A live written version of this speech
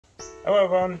Hello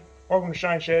everyone, welcome to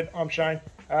Shane's Shed. I'm Shane.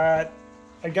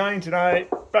 Again today,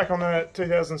 back on the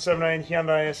 2017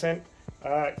 Hyundai Accent,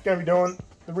 going to be doing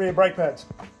the rear brake pads.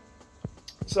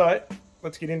 So,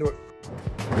 let's get into it.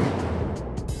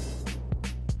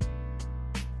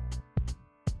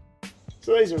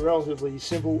 So these are relatively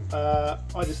simple. I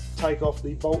just take off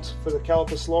the bolts for the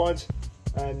caliper slides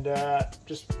and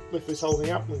just lift this whole thing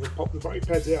up and we can pop the brake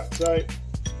pads out. So, you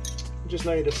just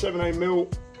need a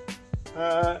 17mm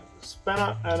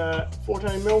spanner and a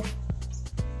 14mm.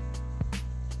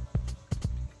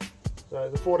 So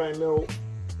the 14mm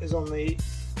is on the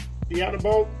outer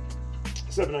bolt,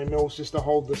 17mm is just to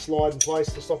hold the slide in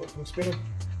place to stop it from spinning.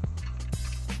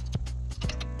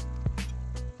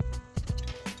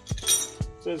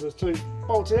 So there's two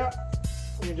bolts out,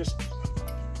 and you just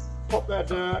pop that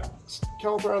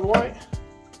caliper out of the way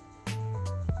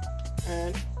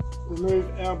and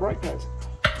remove our brake pads.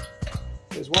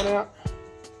 There's one out,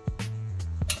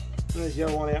 and there's the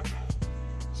other one out.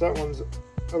 So that one's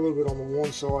a little bit on the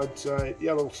worn side, so the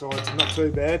other side's not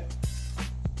too bad.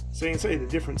 So you can see the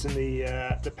difference in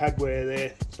the pad wear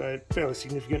there, so fairly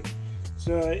significant.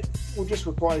 So we'll just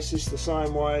replace this the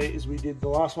same way as we did the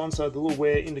last one. So the little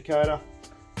wear indicator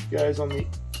goes on the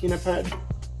inner pad,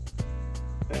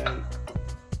 and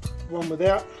one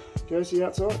without goes to the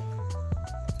outside.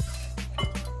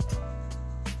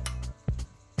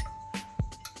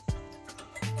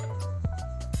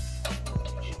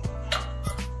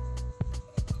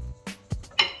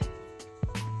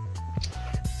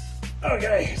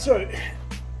 Okay, so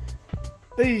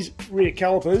these rear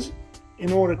calipers,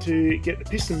 in order to get the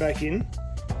piston back in,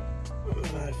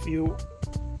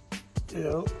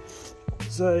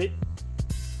 so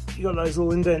you got those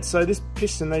little indents. So this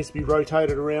piston needs to be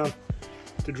rotated around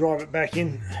to drive it back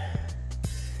in.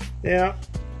 Now,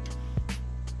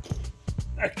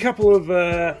 a couple of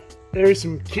there is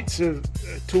some kits of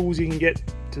tools you can get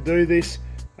to do this.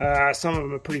 Some of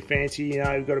them are pretty fancy. You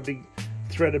know, you've got a big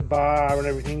threaded bar and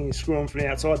everything, and you screw them from the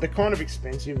outside. They're kind of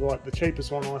expensive. Like the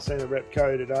cheapest one I seen at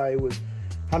Repco today was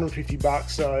 150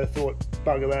 bucks, so I thought,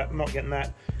 bugger that, I'm not getting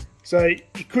that. So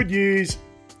you could use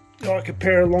like a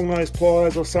pair of long nose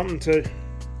pliers or something to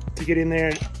get in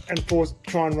there and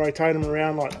try and rotate them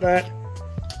around like that.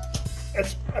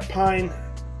 It's a pain,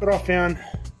 but I found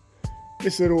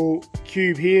this little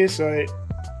cube here, so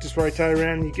just rotate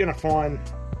around. You're going to find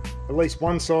at least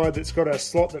one side that's got a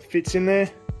slot that fits in there,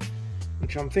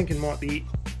 which I'm thinking might be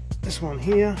this one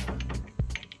here.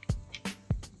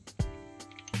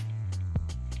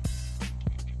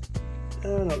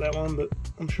 Not that one, but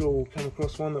I'm sure we'll come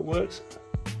across one that works.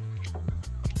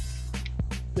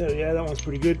 There we go, that one's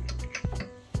pretty good.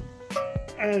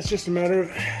 And it's just a matter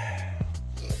of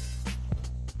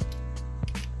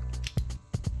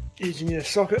using your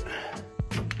socket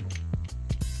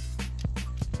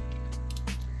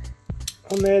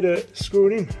on there to screw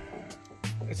it in.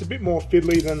 It's a bit more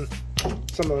fiddly than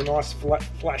some of the nice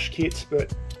flash kits,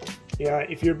 but you know,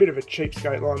 if you're a bit of a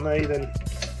cheapskate like me, then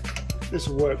this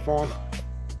will work fine.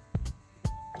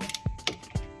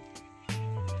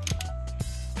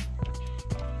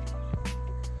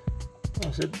 Like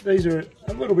I said, these are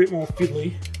a little bit more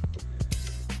fiddly,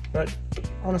 but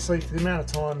honestly, for the amount of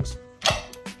times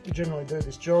you generally do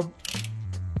this job,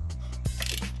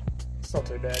 it's not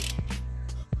too bad.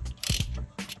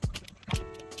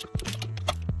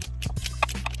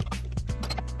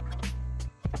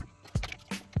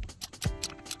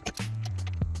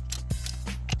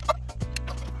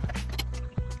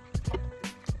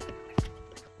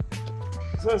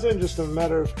 So it's then just a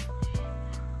matter of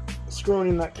screwing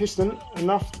in that piston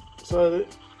enough so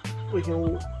that we can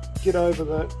all get over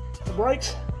the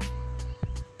brakes.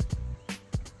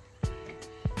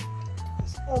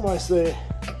 It's almost there.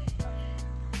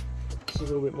 Just a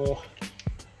little bit more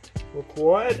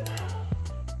required.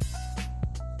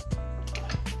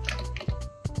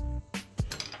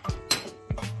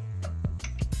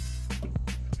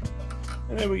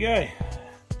 And there we go.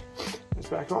 It's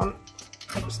back on.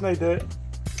 I just need to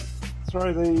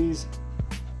throw these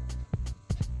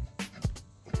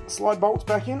slide bolts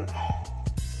back in.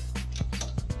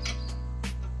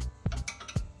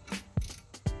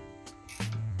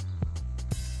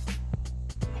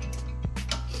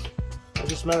 It's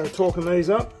just a matter of torquing these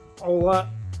up.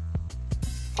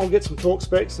 I'll get some torque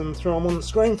specs and throw them on the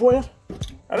screen for you.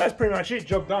 And that's pretty much it,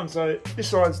 job done. So this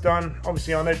side's done.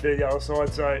 Obviously I need to do the other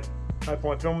side, so no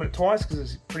point filming it twice because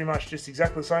it's pretty much just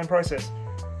exactly the same process.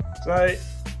 So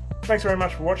thanks very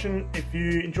much for watching. If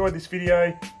you enjoyed this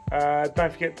video,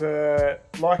 don't forget to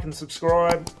like and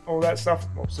subscribe, all that stuff.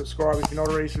 Well, subscribe if you're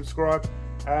not already subscribed.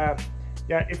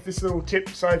 yeah, if this little tip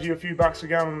saves you a few bucks to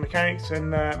go on mechanics,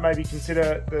 and maybe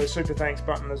consider the super thanks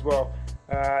button as well.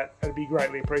 That'd be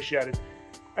greatly appreciated.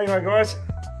 Anyway guys,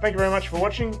 thank you very much for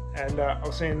watching, and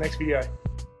I'll see you in the next video.